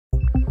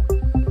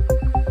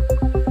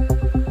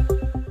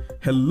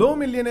Hello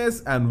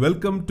millionaires and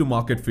welcome to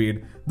Market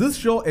Feed. This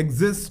show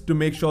exists to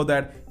make sure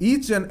that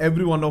each and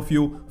every one of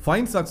you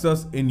find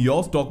success in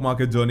your stock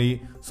market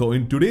journey. So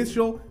in today's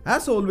show,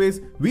 as always,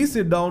 we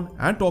sit down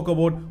and talk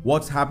about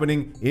what's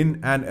happening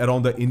in and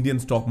around the Indian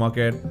stock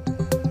market.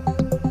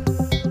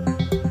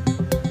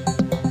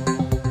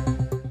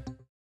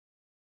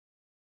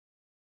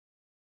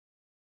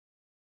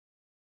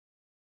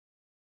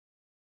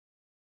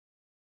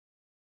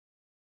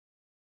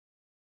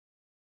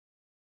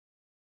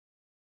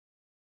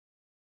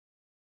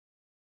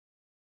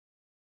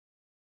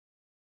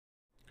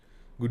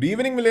 Good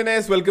evening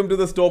millionaires, welcome to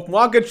the Stock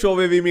Market Show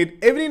where we meet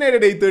every night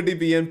at 8:30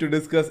 p.m. to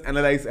discuss,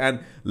 analyze and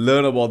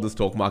learn about the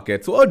stock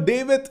market. So a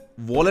day with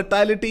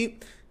volatility,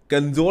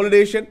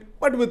 consolidation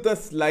but with a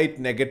slight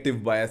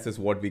negative bias is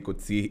what we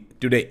could see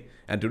today.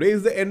 And today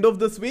is the end of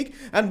this week,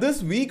 and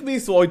this week we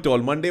saw it all.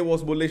 Monday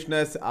was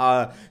bullishness,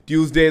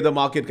 Tuesday the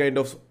market kind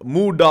of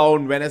moved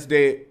down,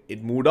 Wednesday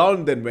it moved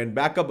down, then went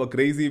back up, a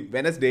crazy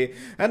Wednesday,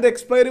 and the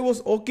expiry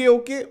was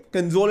okay,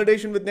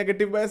 consolidation with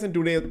negative bias, and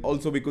today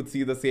also we could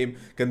see the same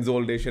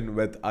consolidation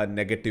with a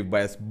negative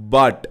bias.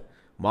 But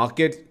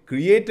markets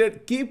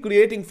keep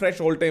creating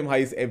fresh all-time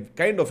highs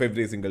kind of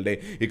every single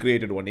day. It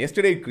created one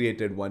yesterday, it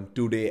created one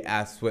today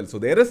as well. So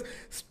there is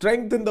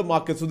strength in the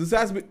market. So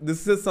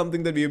this is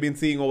something that we have been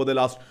seeing over the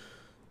last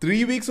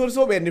 3 weeks or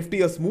so, where Nifty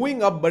is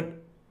moving up, but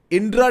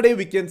intraday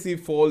we can see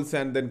falls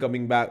and then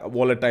coming back.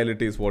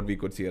 Volatility is what we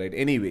could see, right?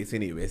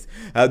 Anyways,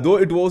 though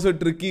it was a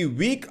tricky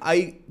week,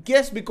 I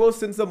guess, because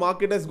since the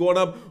market has gone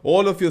up,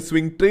 all of your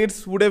swing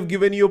trades would have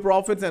given you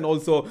profits, and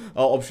also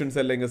option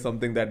selling is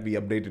something that we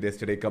updated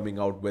yesterday, coming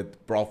out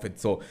with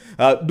profits. So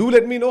do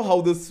let me know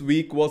how this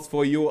week was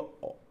for you,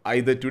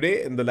 either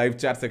today in the live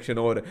chat section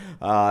or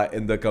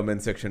in the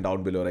comment section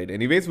down below, right?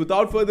 Anyways,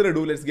 without further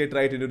ado, let's get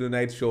right into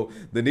tonight's show.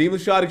 The name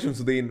is Sharik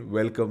Shamsuddin.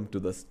 Welcome to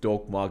the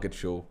Stock Market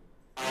Show.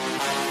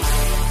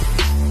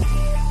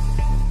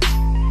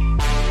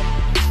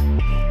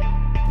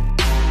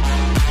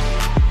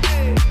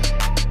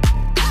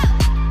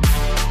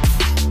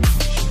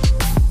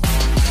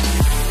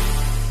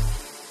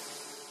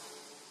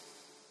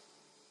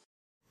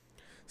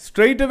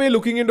 Straight away,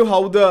 looking into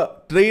how the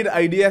trade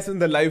ideas in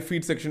the live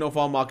feed section of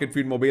our Market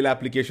Feed mobile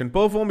application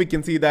perform, we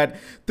can see that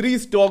 3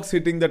 stocks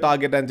hitting the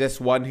target and just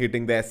 1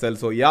 hitting the SL.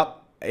 So yeah,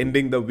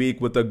 ending the week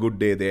with a good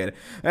day there.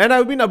 And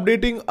I've been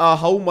updating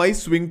how my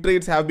swing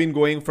trades have been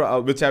going,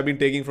 from which I've been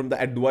taking from the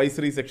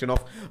advisory section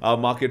of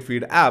Market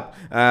Feed app.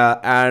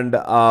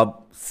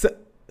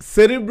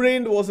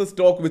 Cerebrain was a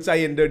stock which I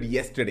entered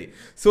yesterday.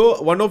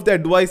 So one of the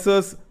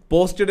advisors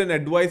posted an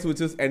advice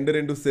which is entered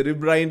into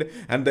Cerebrain,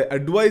 and the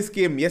advice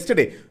came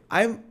yesterday.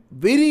 I'm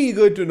very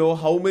eager to know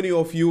how many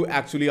of you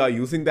actually are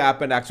using the app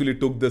and actually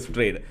took this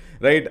trade,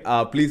 right?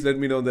 Please let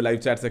me know in the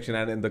live chat section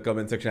and in the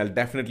comment section. I'll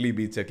definitely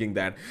be checking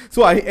that.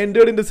 So I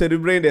entered into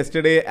Cerebrain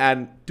yesterday,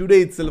 and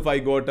today itself I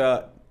got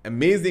a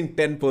amazing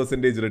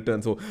 10%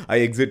 return. So I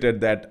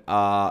exited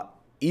that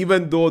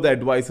even though the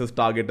advisor's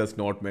target is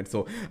not met.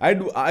 So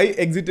I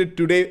exited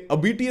today a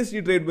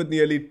BTST trade with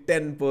nearly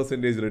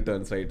 10%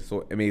 returns, right?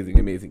 So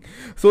amazing.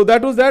 So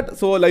that was that.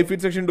 So live feed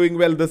section doing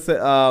well.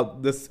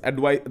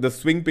 The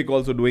swing pick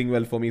also doing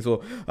well for me.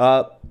 So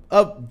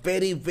a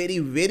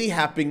very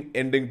happy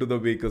ending to the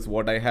week is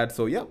what I had.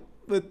 So yeah,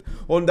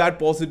 on that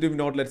positive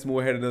note, let's move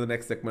ahead into the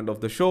next segment of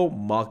the show,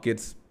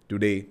 Markets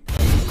Today.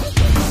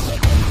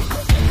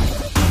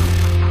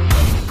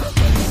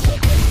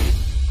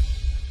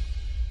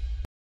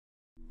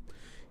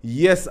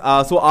 Yes,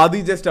 so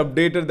Adi just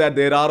updated that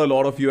there are a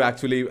lot of you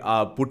actually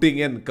putting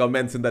in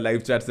comments in the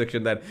live chat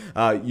section that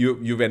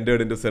you've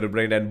entered into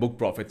Cerebrain and book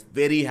profits.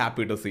 Very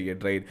happy to see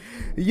it, right?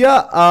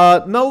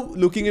 Yeah, now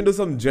looking into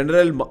some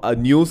general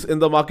news in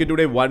the market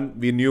today. One,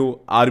 we knew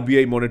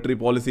RBI Monetary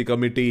Policy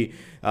Committee,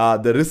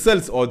 the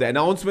results or the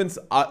announcements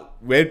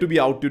were to be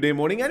out today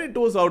morning, and it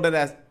was out, and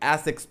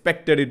as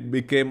expected, it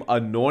became a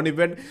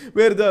non-event,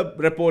 where the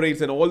repo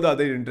rates and all the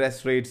other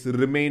interest rates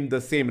remained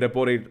the same.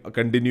 Repo rate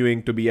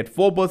continuing to be at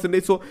 4%.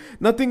 So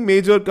nothing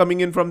major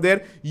coming in from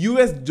there.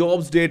 US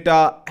jobs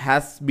data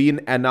has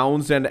been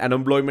announced, and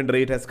unemployment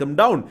rate has come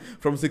down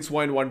from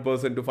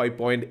 6.1% to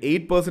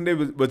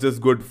 5.8%, which is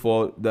good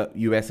for the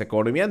US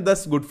economy and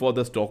thus good for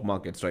the stock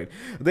markets, right?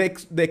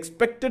 The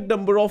expected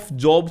number of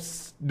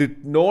jobs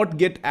did not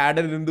get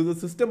added into the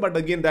system, but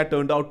again that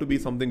turned out to be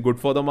something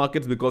good for the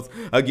markets, because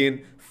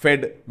again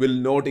Fed will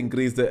not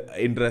increase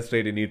the interest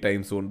rate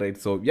anytime soon, right?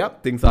 So yeah,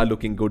 things are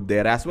looking good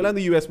there as well, and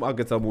the US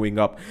markets are moving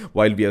up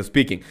while we are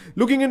speaking.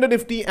 Looking into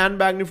Nifty and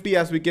Bank Nifty,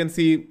 as we can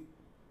see,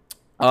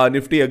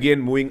 Nifty again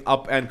moving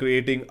up and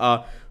creating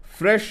a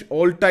fresh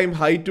all-time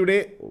high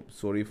today. Oh,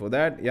 sorry for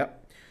that. Yeah.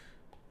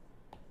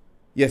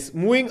 Yes,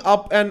 moving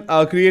up and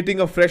creating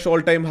a fresh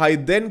all-time high.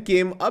 Then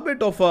came a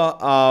bit of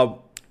a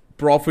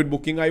profit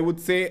booking, I would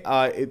say.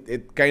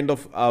 It kind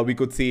of, we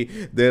could see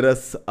there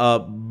is a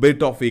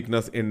bit of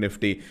weakness in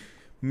Nifty.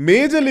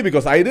 Majorly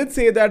because I did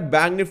say that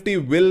Bank Nifty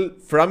will,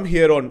 from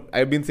here on,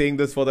 I've been saying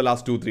this for the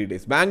last 2-3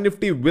 days, Bank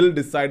Nifty will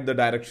decide the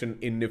direction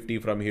in Nifty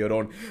from here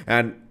on.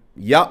 And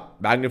Yeah,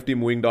 Bank Nifty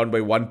moving down by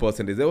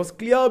 1%. There was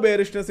clear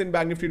bearishness in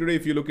Bank Nifty today.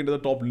 If you look into the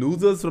top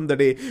losers from the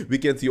day, we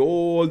can see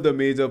all the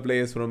major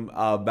players from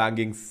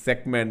banking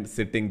segment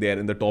sitting there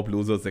in the top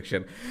losers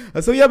section.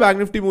 So yeah, Bank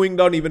Nifty moving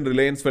down. Even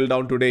Reliance fell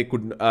down today.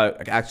 Could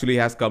actually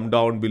has come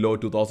down below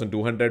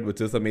 2,200,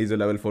 which is a major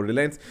level for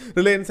Reliance.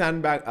 Reliance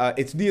and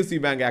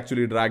HDFC Bank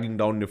actually dragging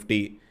down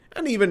Nifty.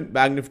 And even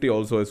Bank Nifty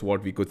also is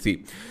what we could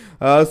see.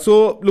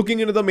 So looking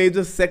into the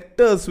major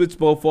sectors which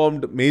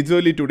performed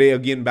majorly today,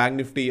 again Bank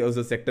Nifty was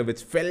a sector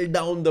which fell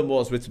down the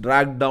most, which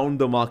dragged down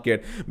the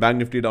market. Bank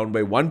Nifty down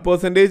by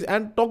 1%.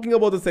 And talking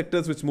about the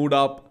sectors which moved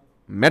up,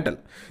 metal.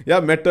 Yeah,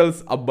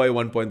 metals up by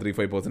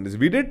 1.35%.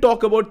 We did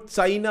talk about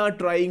China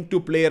trying to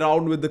play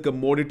around with the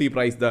commodity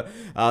price, the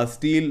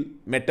steel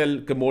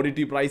metal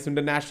commodity price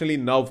internationally.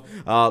 Now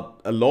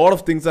a lot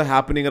of things are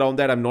happening around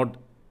that. I'm not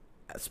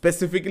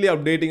specifically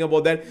updating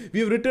about that.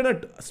 We've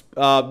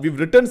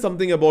written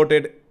something about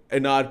it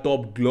in our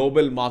top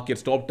global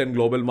markets, top 10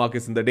 global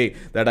markets in the day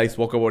that I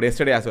spoke about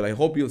yesterday as well. I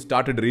hope you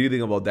started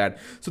reading about that.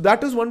 So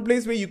that is one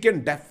place where you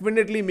can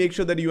definitely make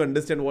sure that you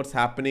understand what's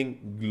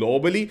happening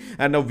globally.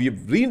 And now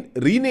we've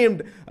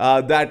renamed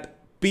that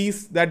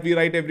piece that we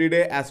write every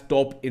day as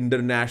top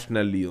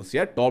international news.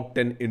 Yeah, top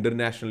 10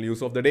 international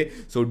news of the day.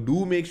 So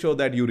do make sure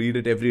that you read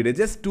it every day,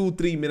 just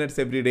 2-3 minutes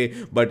every day,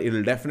 but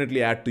it'll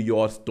definitely add to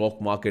your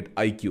stock market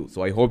IQ.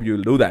 So I hope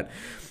you'll do that.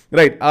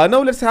 Right,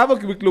 now let's have a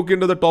quick look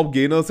into the top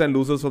gainers and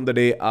losers from the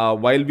day.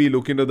 While we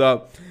look into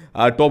the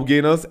top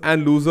gainers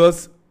and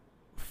losers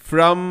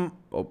from,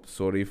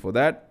 sorry for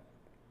that.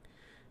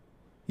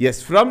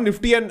 Yes, from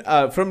Nifty and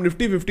from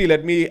Nifty 50,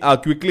 let me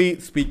quickly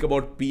speak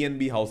about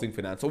PNB Housing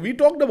Finance. So we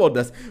talked about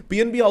this.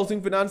 PNB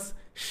Housing Finance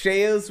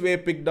shares were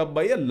picked up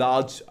by a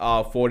large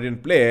foreign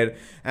player,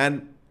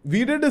 and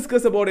we did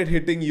discuss about it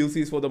hitting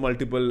UCs for the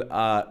multiple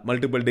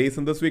days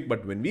in this week.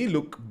 But when we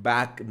look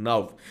back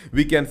now,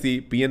 we can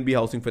see PNB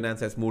Housing Finance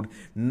has moved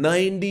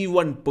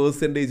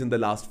 91% in the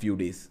last few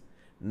days.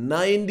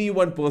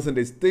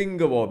 91%. Think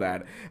about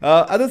that.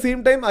 At the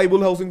same time,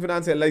 IBUL Housing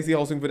Finance, LIC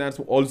Housing Finance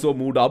also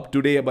moved up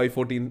today by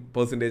 14%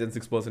 and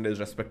 6%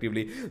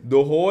 respectively.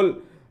 The whole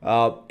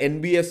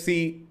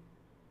NBFC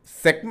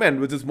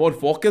segment, which is more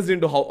focused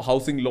into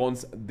housing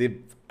loans, they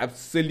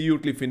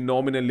absolutely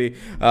phenomenally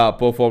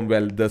performed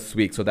well this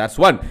week. So that's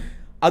one.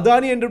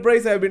 Adani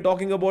Enterprise, I have been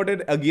talking about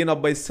it, again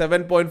up by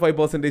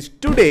 7.5%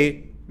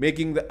 today,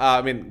 making the,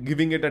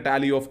 giving it a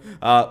tally of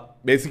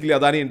basically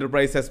Adani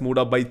Enterprise has moved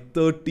up by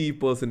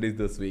 30%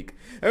 this week.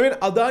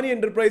 Adani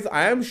Enterprise,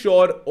 I am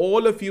sure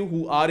all of you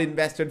who are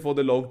invested for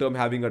the long term,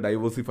 having a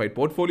diversified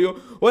portfolio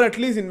or at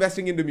least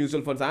investing into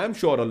mutual funds, I am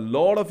sure a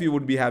lot of you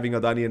would be having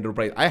Adani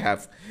Enterprise. I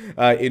have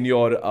in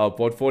your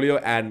portfolio,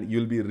 and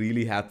you'll be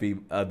really happy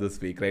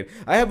this week, right?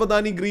 I have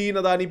Adani Green,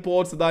 Adani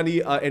Ports,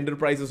 Adani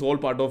Enterprises, all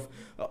part of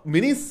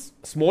many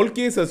small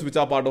cases which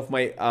are part of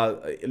my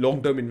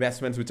long-term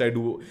investments, which I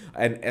do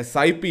an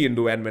SIP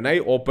into, and when I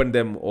open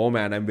them, oh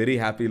man, I'm very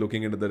happy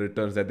looking into the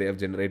returns that they have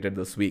generated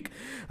this week.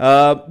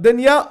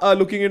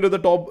 Looking into the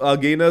top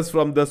gainers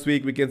from this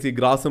week, we can see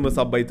Grasim is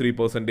up by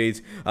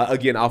 3%.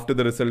 Again, after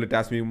the result, it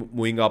has been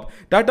moving up.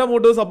 Tata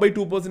Motors up by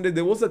 2%.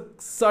 There was a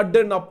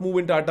sudden up move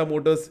in Tata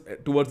Motors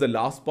towards the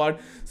last part.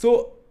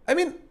 So,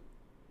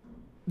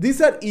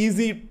 these are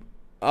easy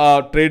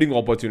trading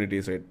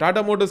opportunities, right?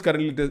 Tata Motors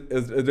currently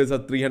is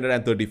at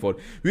 334.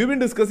 We've been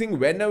discussing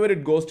whenever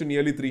it goes to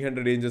nearly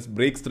 300 ranges,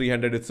 breaks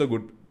 300, it's a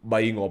good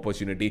buying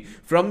opportunity.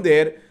 From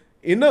there,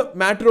 in a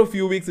matter of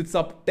few weeks, it's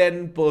up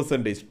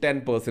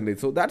 10%.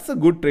 So that's a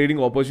good trading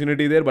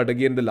opportunity there. But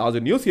again, the larger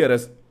news here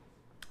is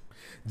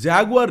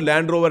Jaguar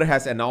Land Rover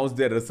has announced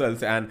their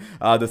results, and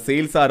the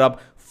sales are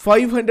up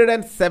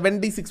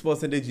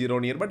 576% year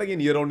on year. But again,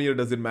 year on year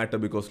doesn't matter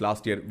because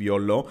last year, we all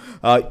know,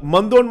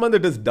 month on month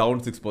it is down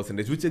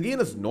 6%, which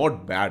again is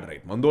not bad,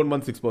 right? Month on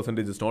month 6%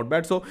 is not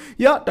bad. So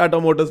yeah, Tata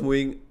Motors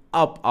moving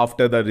up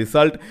after the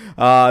result.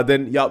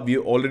 We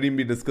already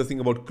been discussing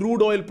about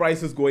crude oil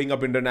prices going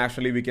up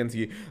internationally. We can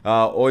see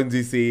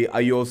ONGC,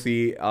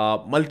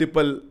 IOC,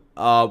 multiple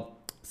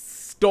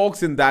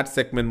stocks in that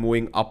segment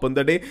moving up on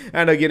the day,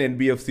 and again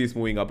NBFC is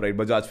moving up, right?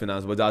 Bajaj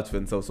Finance, Bajaj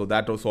Finserv. So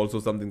that was also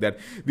something that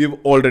we've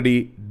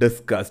already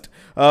discussed.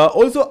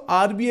 Also,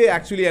 RBI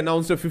actually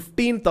announced a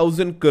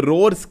 15,000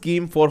 crore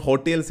scheme for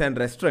hotels and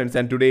restaurants,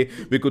 and today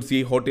we could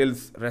see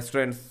hotels,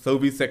 restaurants,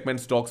 service segment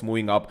stocks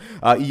moving up.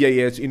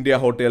 EIH, India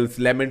Hotels,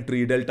 Lemon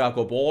Tree, Delta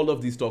Corp, all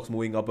of these stocks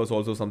moving up was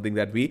also something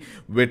that we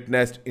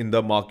witnessed in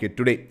the market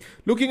today.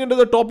 Looking into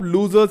the top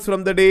losers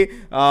from the day,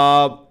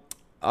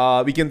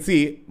 we can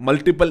see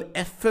multiple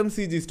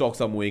FMCG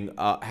stocks are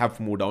have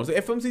moved down. So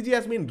FMCG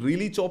has been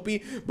really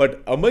choppy,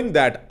 but among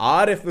that,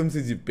 our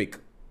FMCG pick.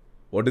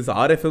 What is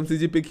our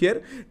FMCG pick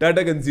here?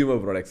 Tata Consumer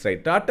Products,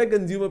 right? Tata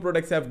Consumer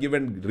Products have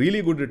given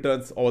really good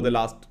returns over the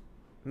last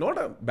not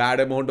a bad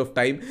amount of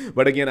time.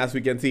 But again, as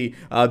we can see,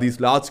 these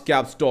large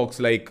cap stocks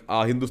like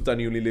Hindustan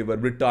Unilever,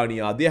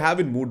 Britannia, they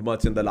haven't moved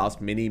much in the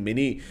last many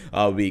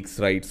weeks,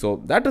 right?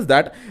 So that is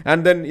that.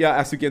 And then, yeah,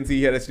 as you can see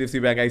here,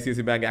 HDFC Bank,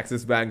 ICICI Bank,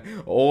 Axis Bank,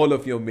 all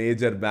of your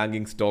major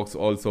banking stocks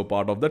also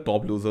part of the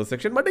top losers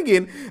section. But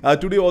again,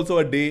 today also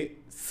a day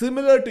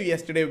similar to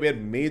yesterday where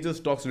major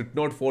stocks did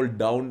not fall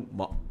down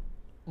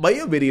by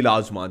a very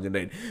large margin,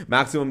 right?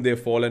 Maximum they've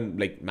fallen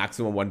like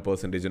maximum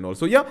 1%, and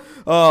also, yeah,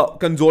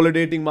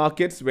 consolidating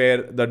markets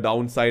where the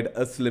downside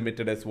is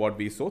limited as what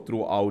we saw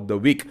throughout the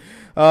week.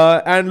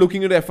 And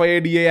looking at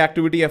FII DIA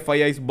activity,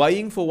 FII is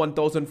buying for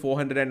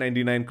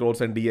 1,499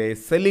 crores and DIA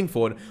is selling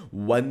for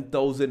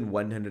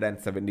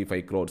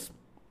 1,175 crores.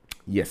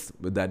 Yes,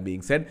 with that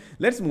being said,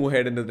 let's move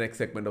ahead into the next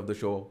segment of the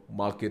show,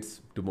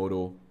 markets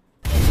tomorrow.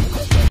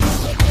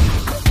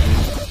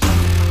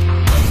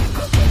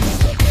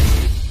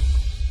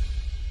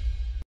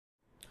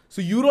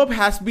 So Europe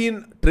has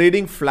been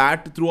trading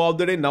flat throughout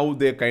the day. Now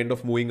they're kind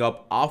of moving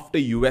up after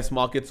US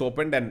markets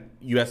opened and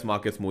US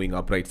markets moving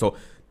up, right? So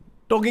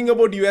talking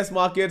about US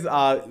markets,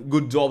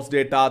 good jobs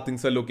data,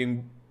 things are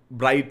looking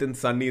bright and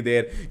sunny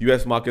there.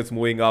 US markets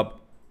moving up.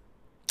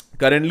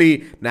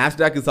 Currently,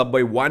 Nasdaq is up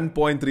by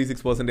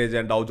 1.36%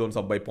 and Dow Jones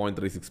up by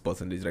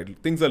 0.36%, right?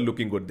 Things are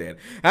looking good there.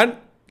 And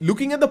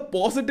looking at the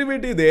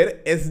positivity there,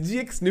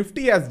 SGX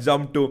Nifty has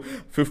jumped to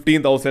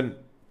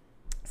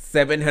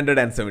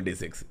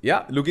 15,776.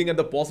 Yeah, looking at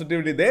the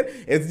positivity there,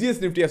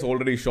 SGS Nifty has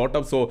already shot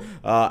up. So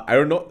I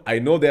don't know. I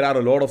know there are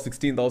a lot of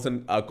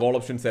 16,000 call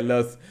option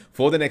sellers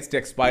for the next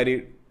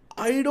expiry.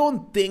 I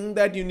don't think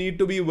that you need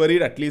to be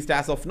worried, at least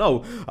as of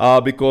now,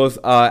 because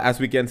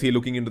as we can see,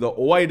 looking into the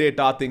OI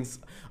data,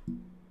 things,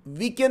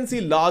 we can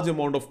see large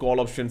amount of call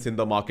options in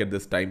the market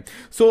this time.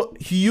 So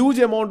huge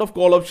amount of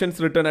call options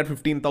written at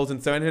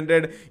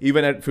 15,700,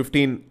 even at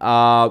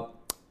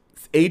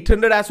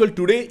 15,800 as well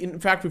today.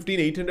 In fact,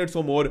 15,800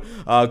 so more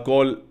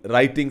call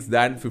writings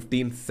than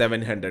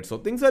 15,700. So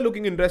things are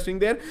looking interesting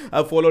there,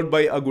 followed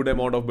by a good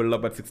amount of build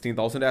up at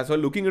 16,000 as well.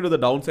 Looking into the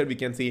downside, we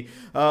can see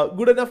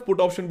good enough put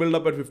option build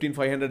up at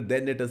 15,500.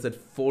 Then it is at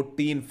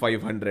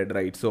 14,500,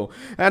 right? So,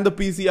 and the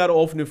PCR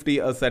of Nifty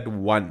is at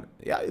 1.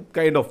 Yeah, it's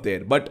kind of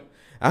there, but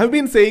I have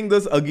been saying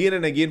this again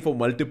and again for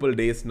multiple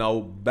days now.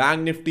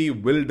 Bank Nifty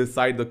will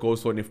decide the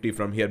course for Nifty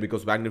from here,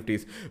 because Bank Nifty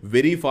is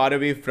very far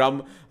away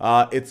from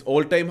its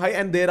all-time high,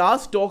 and there are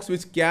stocks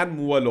which can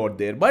move a lot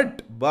there.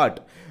 But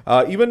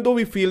even though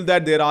we feel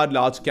that there are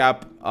large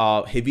cap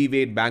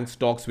heavyweight bank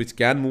stocks which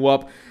can move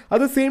up, at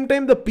the same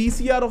time the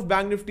PCR of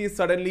Bank Nifty is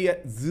suddenly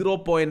at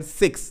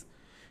 0.6.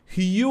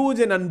 Huge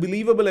and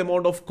unbelievable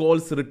amount of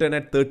calls written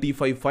at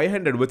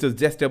 35,500, which is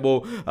just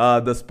above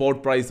the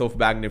spot price of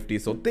Bank Nifty.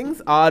 So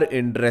things are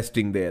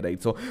interesting there, right?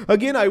 So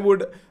again, I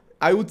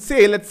would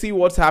say let's see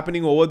what's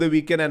happening over the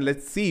weekend, and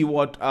let's see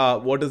what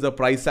is the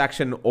price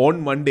action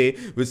on Monday,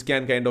 which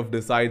can kind of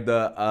decide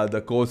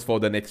the course for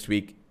the next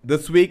week.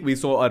 This week we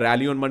saw a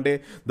rally on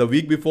Monday. The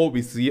week before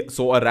we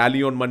saw a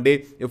rally on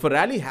Monday. If a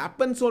rally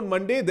happens on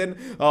Monday, then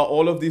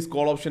all of these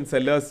call option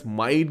sellers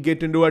might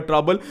get into a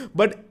trouble.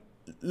 But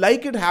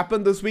like it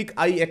happened this week,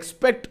 I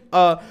expect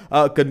a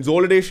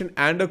consolidation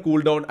and a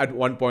cool down at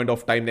one point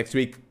of time next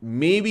week.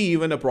 Maybe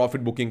even a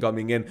profit booking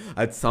coming in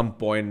at some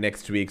point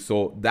next week.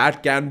 So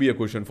that can be a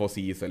cushion for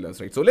CE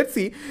sellers, right? So let's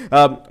see.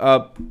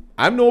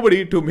 I'm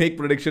nobody to make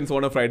predictions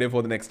on a Friday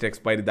for the next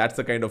expiry. That's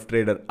the kind of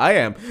trader I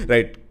am,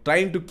 right?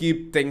 Trying to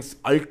keep things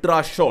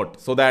ultra short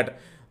so that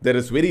there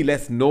is very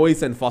less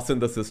noise and fuss in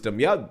the system.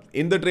 Yeah,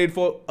 in the trade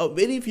for a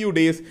very few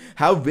days,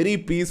 have very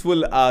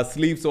peaceful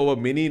sleeps over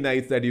many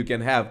nights that you can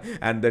have,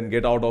 and then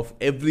get out of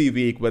every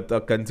week with a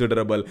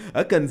considerable,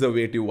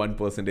 conservative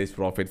 1%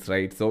 profits,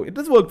 right? So it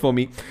does work for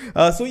me.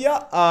 So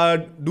yeah,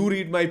 do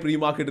read my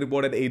pre-market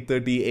report at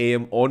 8:30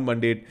 a.m. on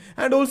Monday.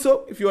 And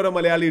also, if you're a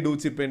Malayali, do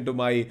chip into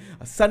my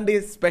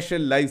Sunday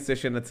special live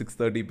session at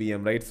 6:30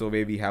 p.m., right? So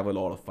where we have a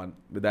lot of fun.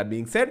 With that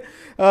being said,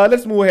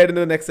 let's move ahead into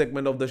the next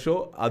segment of the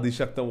show, Adi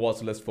Shaktam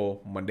watch list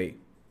for Monday.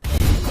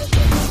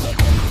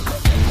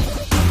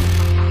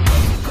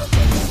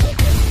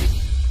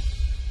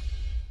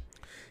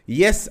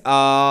 Yes,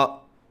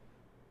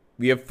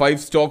 we have 5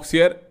 stocks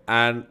here,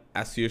 and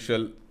as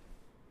usual,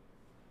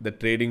 the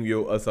trading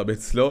view is a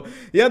bit slow.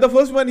 Yeah, the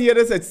first one here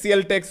is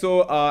HCL Tech.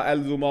 So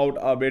I'll zoom out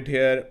a bit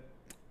here.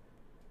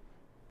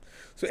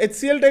 So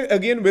HCL Tech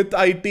again with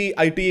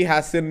IT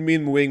hasn't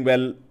been moving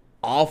well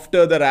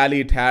after the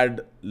rally it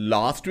had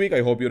last week.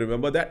 I hope you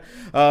remember that.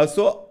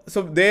 So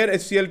there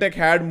HCL Tech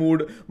had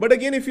moved, but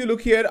again, if you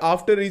look here,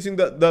 after reaching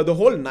the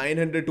whole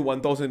 900 to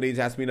 1000 range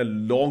has been a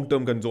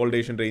long-term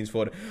consolidation range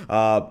for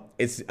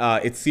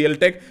HCL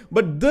Tech.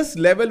 But this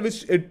level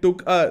which it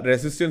took a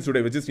resistance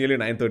today, which is nearly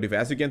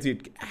 935, as you can see,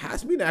 it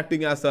has been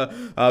acting as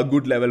a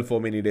good level for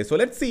many days. So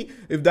let's see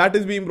if that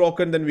is being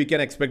broken, then we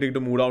can expect it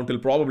to move down till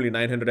probably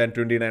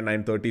 929,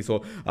 930.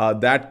 So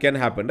that can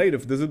happen, right?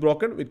 If this is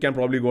broken, it can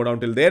probably go down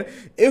till there.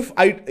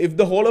 If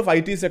the whole of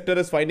IT sector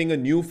is finding a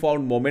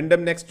newfound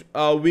momentum next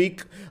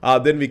week,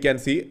 then we can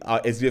see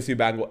HDFC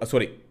Bank,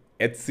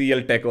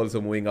 HCL Tech also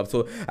moving up.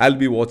 So I'll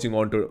be watching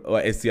on to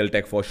HCL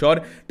Tech for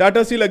sure.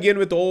 Tata Steel again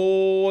with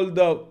all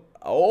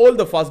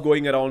the fuss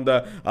going around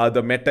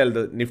the metal,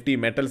 the Nifty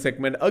metal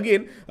segment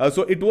again.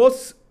 So it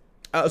was.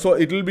 So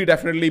it will be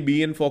definitely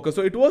be in focus.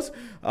 So it was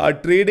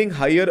trading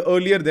higher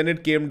earlier, then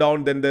it came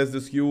down. Then there's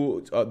this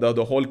huge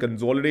the whole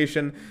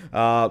consolidation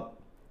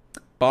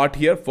part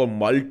here for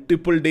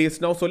multiple days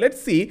now. So let's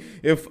see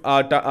if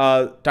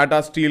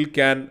Tata Steel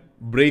can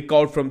break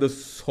out from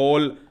this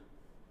whole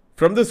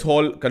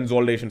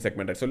consolidation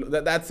segment. Right? So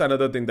that's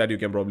another thing that you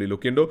can probably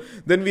look into.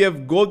 Then we have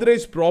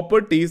Godrej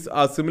Properties,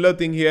 a similar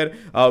thing here.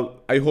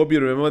 I hope you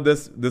remember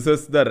this. This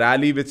is the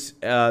rally which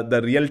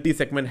the realty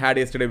segment had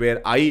yesterday,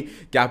 where I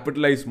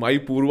capitalized my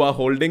Purva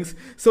holdings.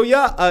 So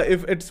yeah,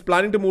 if it's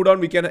planning to move down,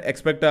 we can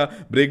expect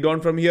a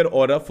breakdown from here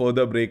or a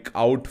further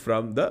breakout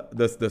from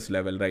this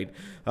level, right?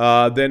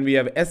 Then we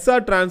have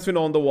SR Transfin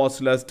on the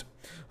watch list.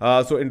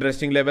 So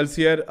interesting levels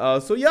here.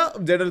 So yeah,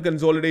 general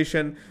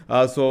consolidation.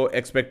 So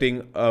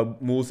expecting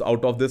moves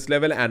out of this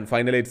level. And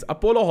finally, it's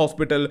Apollo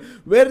Hospital,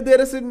 where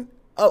there is a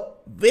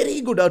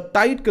very good,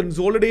 tight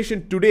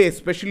consolidation today,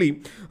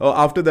 especially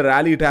after the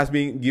rally it has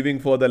been giving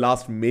for the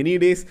last many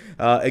days.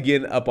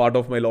 Again, a part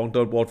of my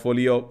long-term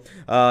portfolio.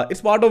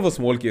 It's part of a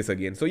small case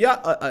again. So yeah,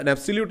 an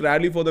absolute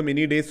rally for the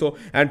many days. So,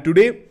 and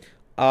today,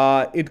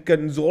 it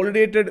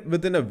consolidated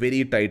within a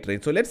very tight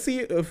range. So let's see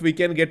if we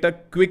can get a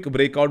quick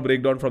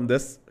breakdown from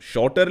this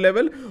shorter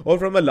level, or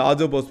from a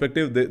larger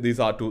perspective. These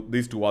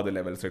two are the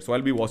levels, right? So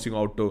I'll be watching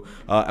out to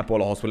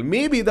Apollo Hospital.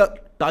 Maybe the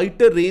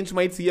tighter range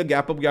might see a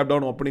gap up, gap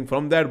down opening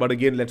from there, but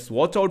again, let's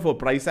watch out for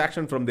price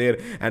action from there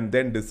and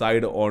then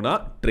decide on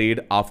a trade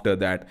after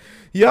that.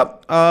 Yeah,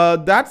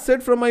 that's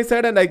it from my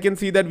side, and I can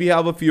see that we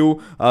have a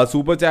few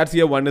super chats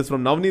here. One is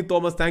from Navneet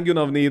Thomas. Thank you,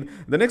 Navneet.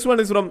 The next one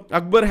is from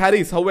Akbar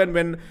Harris. How and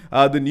when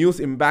the news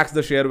impacts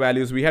the share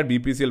values? We had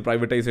BPCL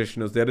privatization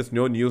news. There is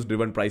no news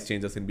driven price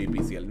changes in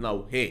BPCL.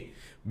 Now, hey,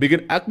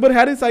 Akbar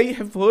Harris, I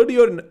have heard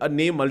your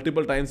name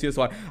multiple times here,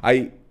 so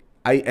I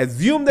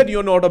assume that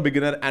you're not a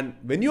beginner, and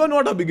when you are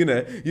not a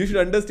beginner, you should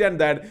understand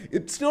that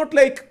it's not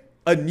like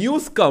a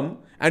news come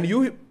and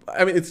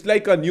it's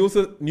like a news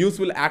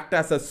will act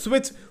as a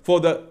switch for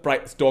the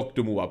stock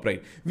to move up,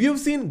 right? We have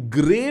seen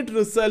great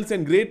results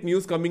and great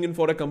news coming in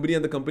for a company,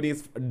 and the company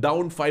is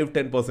down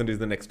 5-10%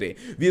 the next day.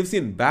 We have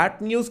seen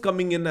bad news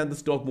coming in and the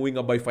stock moving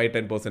up by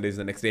 5-10%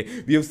 the next day.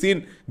 We have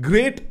seen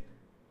great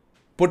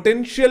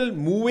potential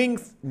moving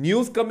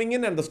news coming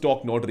in and the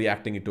stock not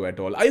reacting it to at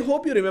all. I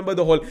hope you remember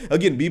the whole,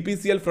 again,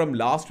 BPCL from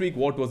last week.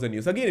 What was the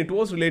news? Again, it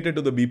was related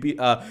to the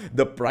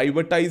the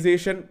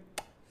privatization.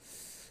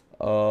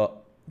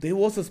 There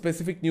was a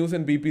specific news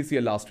in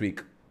BPCL last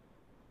week.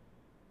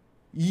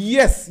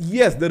 Yes,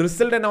 the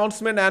result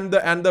announcement and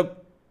the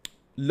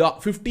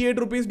 58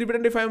 rupees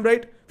dividend, if I'm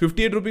right.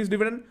 58 rupees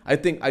dividend. I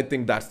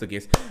think that's the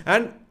case.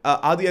 And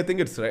Adi, I think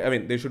it's right. I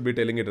mean, they should be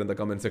telling it in the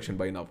comment section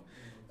by now.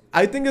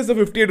 I think it's the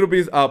 58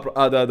 rupees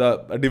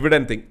the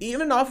dividend thing.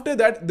 Even after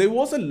that, there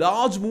was a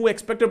large move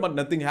expected, but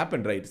nothing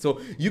happened, right? So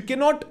you can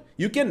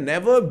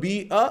never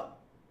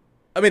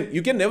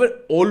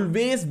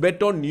always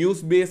bet on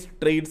news-based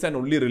trades and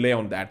only rely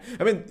on that.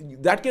 I mean,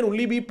 that can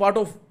only be part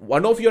of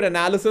one of your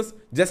analysis,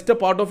 just a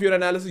part of your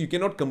analysis. You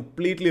cannot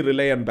completely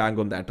rely and bank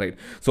on that, right?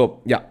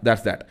 So yeah,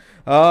 that's that.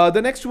 The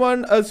next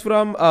one is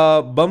from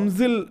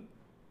Bamzil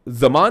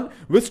Zaman.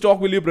 Which stock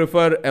will you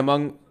prefer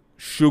among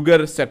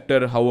sugar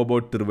sector? How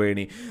about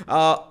Triveni?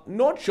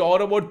 Not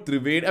sure about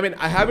Triveni. I mean,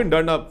 I haven't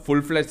done a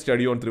full-fledged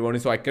study on Triveni,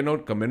 so I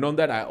cannot comment on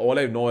that. All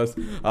I know is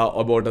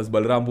about us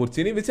Balrampur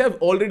Chini, which have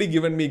already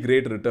given me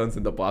great returns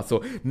in the past.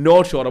 So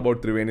not sure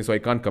about Triveni, so I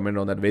can't comment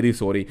on that. Very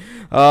sorry.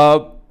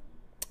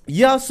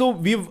 Yeah, so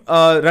we've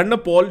run a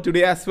poll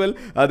today as well.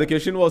 The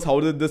question was, how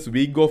did this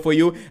week go for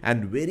you?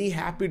 And very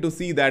happy to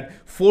see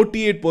that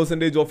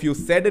 48% of you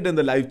said it in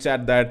the live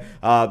chat that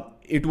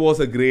it was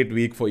a great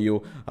week for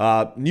you.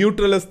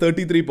 Neutral is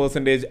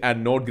 33%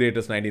 and not great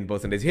is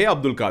 19%. Hey,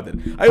 Abdul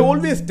Qadir, I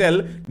always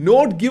tell,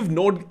 give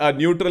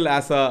neutral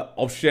as a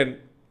option,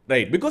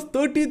 right? Because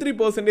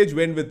 33%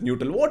 went with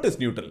neutral. What is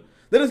neutral?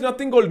 There is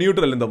nothing called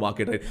neutral in the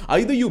market, right?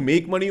 Either you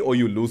make money or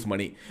you lose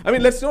money. I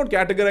mean, let's not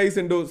categorize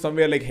into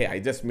somewhere like, hey, I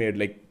just made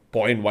like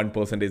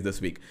 0.1%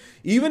 this week.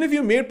 Even if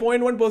you made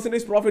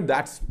 0.1% profit,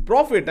 that's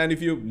profit. And if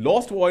you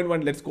lost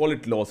 0.1, let's call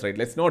it loss, right?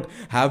 Let's not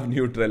have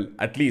neutral,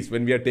 at least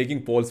when we are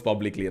taking polls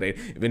publicly, right?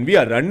 When we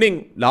are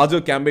running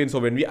larger campaigns, or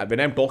when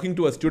I'm talking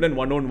to a student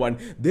one-on-one,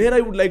 there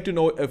I would like to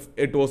know if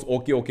it was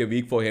okay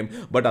week for him.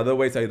 But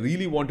otherwise, I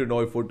really want to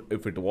know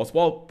if it was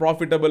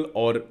profitable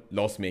or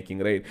loss-making,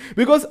 right?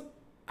 Because,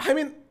 I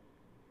mean,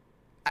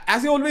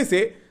 as I always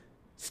say,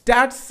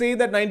 stats say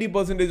that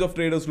 90% of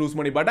traders lose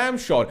money, but I am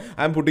sure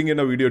I'm putting in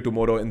a video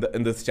tomorrow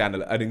in this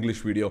channel, an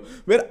English video,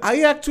 where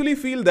I actually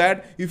feel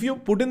that if you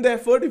put in the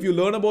effort, if you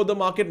learn about the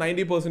market,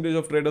 90%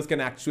 of traders can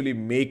actually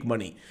make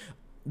money.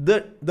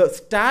 The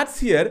stats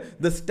here,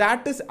 the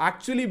stat is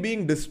actually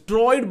being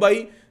destroyed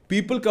by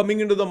people coming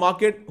into the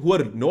market who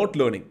are not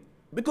learning.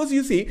 Because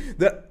you see,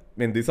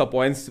 mean, these are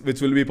points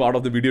which will be part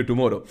of the video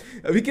tomorrow.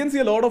 We can see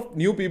a lot of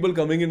new people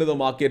coming into the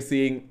market,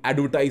 seeing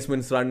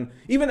advertisements run.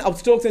 Even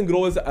upstocks and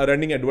growers are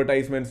running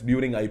advertisements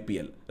during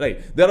IPL,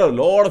 right? There are a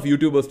lot of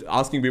YouTubers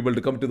asking people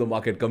to come to the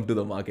market, come to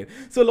the market.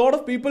 So a lot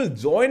of people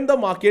join the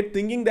market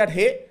thinking that,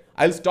 hey,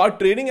 I'll start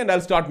trading and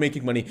I'll start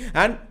making money.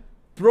 And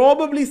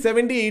probably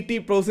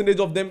 70-80%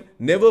 of them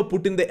never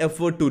put in the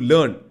effort to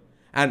learn.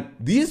 And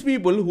these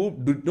people who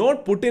do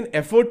not put in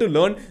effort to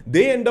learn,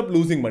 they end up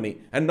losing money.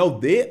 And now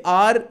they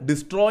are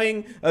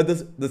destroying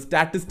the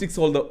statistics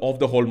of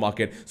the whole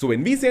market. So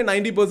when we say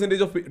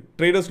 90% of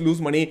traders lose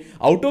money,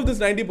 out of this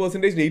 90%,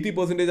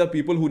 80% are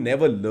people who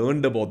never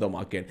learned about the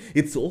market.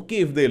 It's okay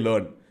if they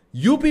learn.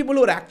 You people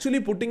who are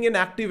actually putting in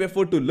active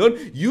effort to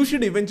learn, you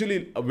should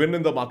eventually win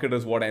in the market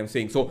is what I'm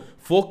saying. So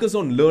focus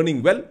on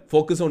learning well,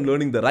 focus on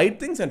learning the right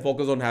things, and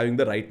focus on having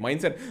the right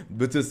mindset,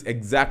 which is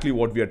exactly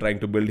what we are trying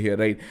to build here,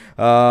 right?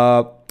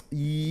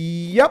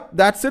 Yep,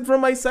 that's it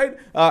from my side.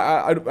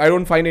 I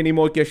don't find any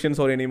more questions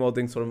or any more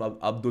things from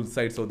Abdul's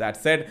side. So that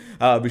said,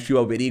 wish you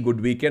a very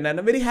good weekend and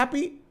a very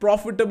happy,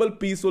 profitable,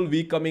 peaceful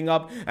week coming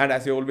up. And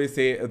as I always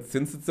say,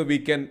 since it's a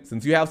weekend,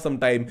 since you have some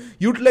time,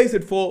 utilize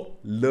it for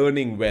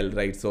learning well,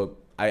 right? So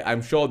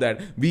I'm sure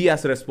that we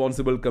as a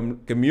responsible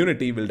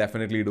community will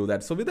definitely do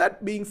that. So with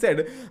that being said,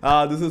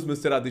 this is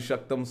Mr.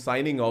 Adishaktam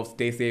signing off.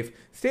 Stay safe,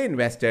 stay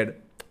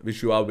invested.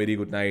 Wish you a very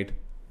good night.